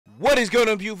What is going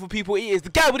on, beautiful people? It is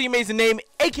the guy with the amazing name,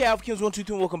 aka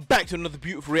Alpakins122, and welcome back to another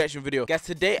beautiful reaction video. Guys,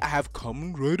 today I have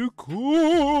Kamen Rider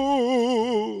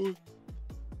Ghost.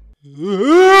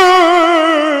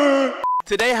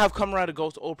 Today I have Kamen Rider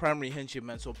Ghost, all primary Henshin,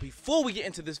 man. So before we get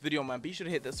into this video, man, be sure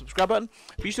to hit that subscribe button.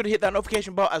 Be sure to hit that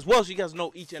notification bell as well, so you guys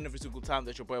know each and every single time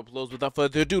that your boy uploads. Without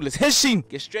further ado, let's Henshin.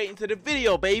 Get straight into the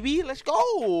video, baby. Let's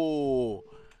go.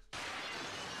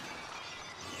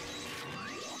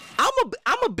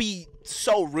 I'ma be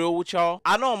so real with y'all.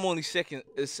 I know I'm only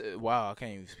wow, I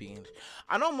can't even speak English.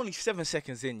 I know I'm only 7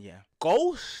 seconds in, yeah.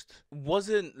 Ghost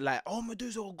wasn't like, oh my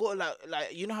dude's all good, like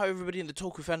you know how everybody in the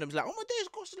Toku fandom is like, oh my days,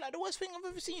 Ghost is like the worst thing I've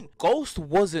ever seen. Ghost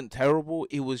wasn't terrible,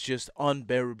 it was just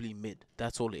unbearably mid.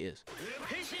 That's all it is.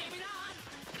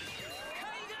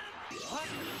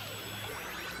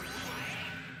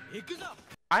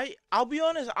 I'll be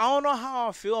honest, I don't know how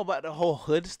I feel about the whole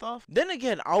hood stuff. Then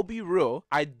again, I'll be real,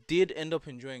 I did end up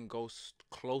enjoying Ghost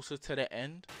closer to the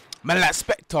end. Man, like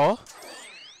Specter.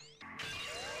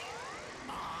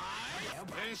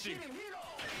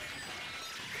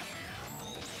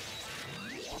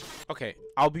 Okay,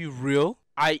 I'll be real.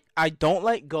 I don't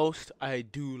like Ghost, I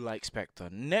do like Specter.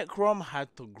 Necrom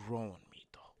had to grow on me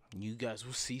though. You guys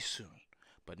will see soon.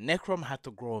 But Necrom had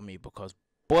to grow on me because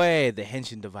boy, the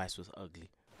Henshin device was ugly.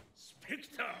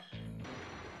 Specter.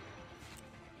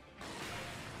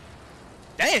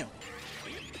 Damn.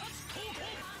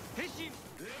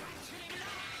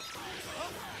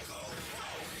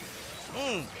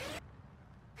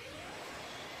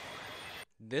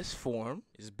 This form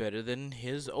is better than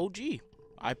his OG.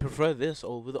 I prefer this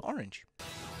over the orange.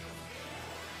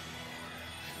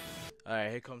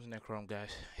 Alright, here comes Necrom,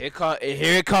 guys. Here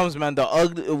it comes, man.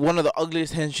 One of the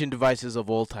ugliest Henshin devices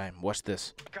of all time. Watch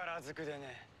this.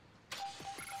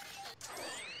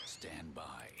 Stand by.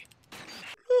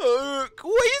 Look,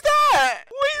 what is that?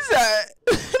 What is that?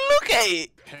 Look at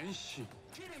it. Henshin.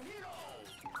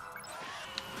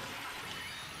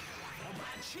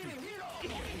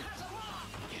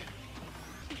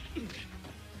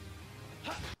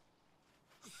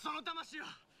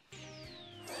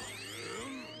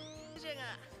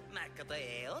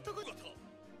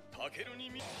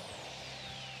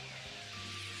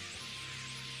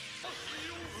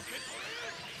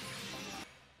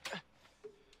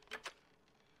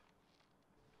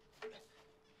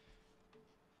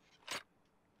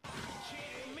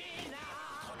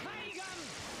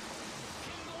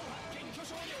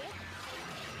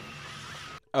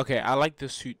 Okay, I like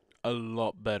this suit a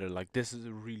lot better. Like, this is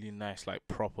a really nice, like,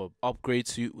 proper upgrade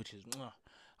suit, which is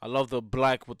I love the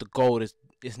black with the gold.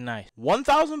 It's nice.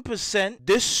 1000%.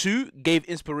 This suit gave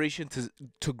inspiration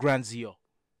to Grand Zeo.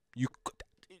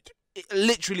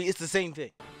 Literally, it's the same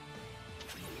thing.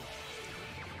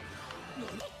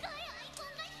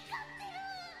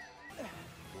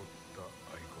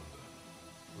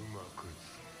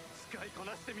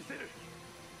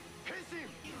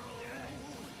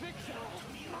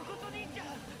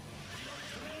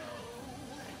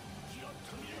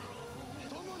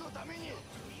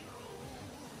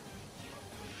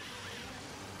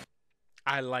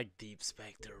 I like Deep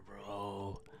Specter,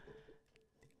 bro.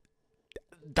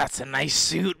 That's a nice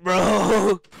suit,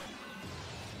 bro.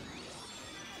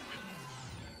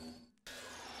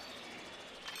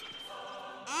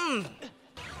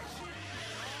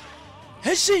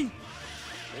 Henshin.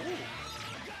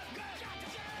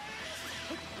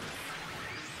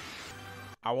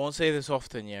 I won't say this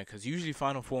often, yeah, because usually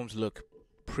final forms look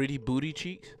pretty booty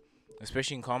cheeks,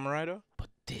 especially in Kamen Rider.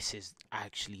 But this is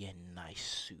actually a nice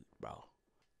suit, bro.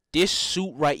 This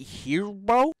suit right here,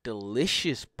 bro,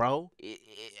 delicious, bro.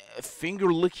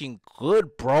 Finger looking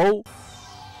good, bro.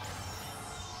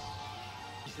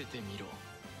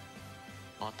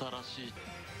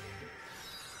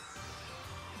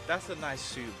 That's a nice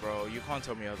suit, bro. You can't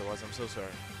tell me otherwise. I'm so sorry.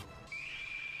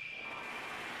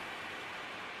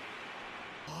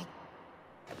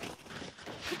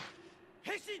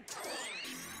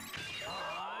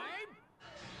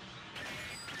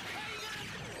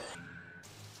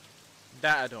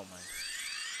 That I don't mind.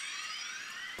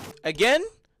 Again,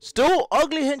 still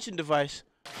ugly Henshin device.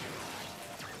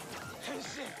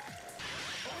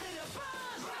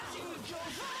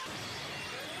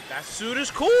 That suit is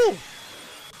cool.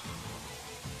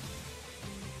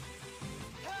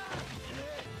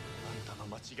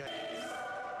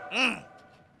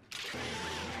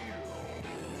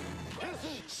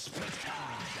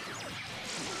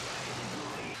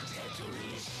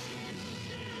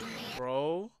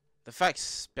 Bro. The fact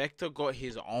Specter got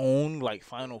his own, like,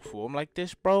 final form like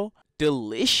this, bro.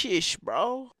 Delicious,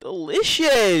 bro.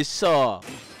 Delicious.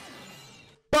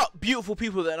 But beautiful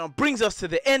people, that brings us to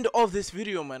the end of this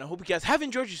video, man. I hope you guys have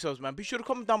enjoyed yourselves, man. Be sure to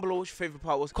comment down below what your favorite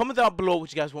part was. Comment down below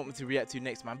what you guys want me to react to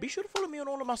next, man. Be sure to follow me on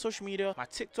all of my social media, my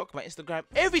TikTok, my Instagram,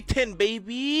 everything,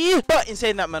 baby. But in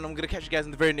saying that, man, I'm gonna catch you guys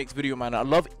in the very next video, man. I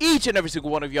love each and every single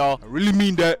one of y'all. I really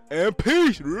mean that. And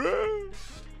peace.